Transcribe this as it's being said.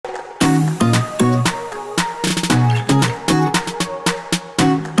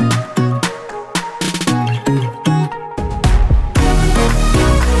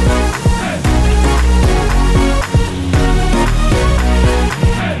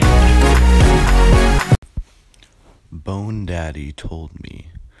Daddy told me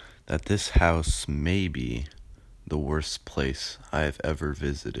that this house may be the worst place I have ever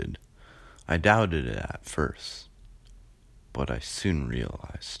visited. I doubted it at first, but I soon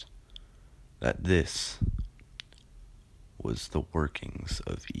realized that this was the workings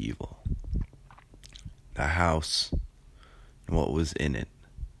of evil. The house and what was in it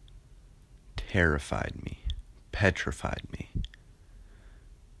terrified me, petrified me,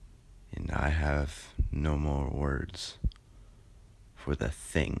 and I have no more words for the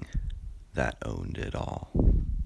thing that owned it all.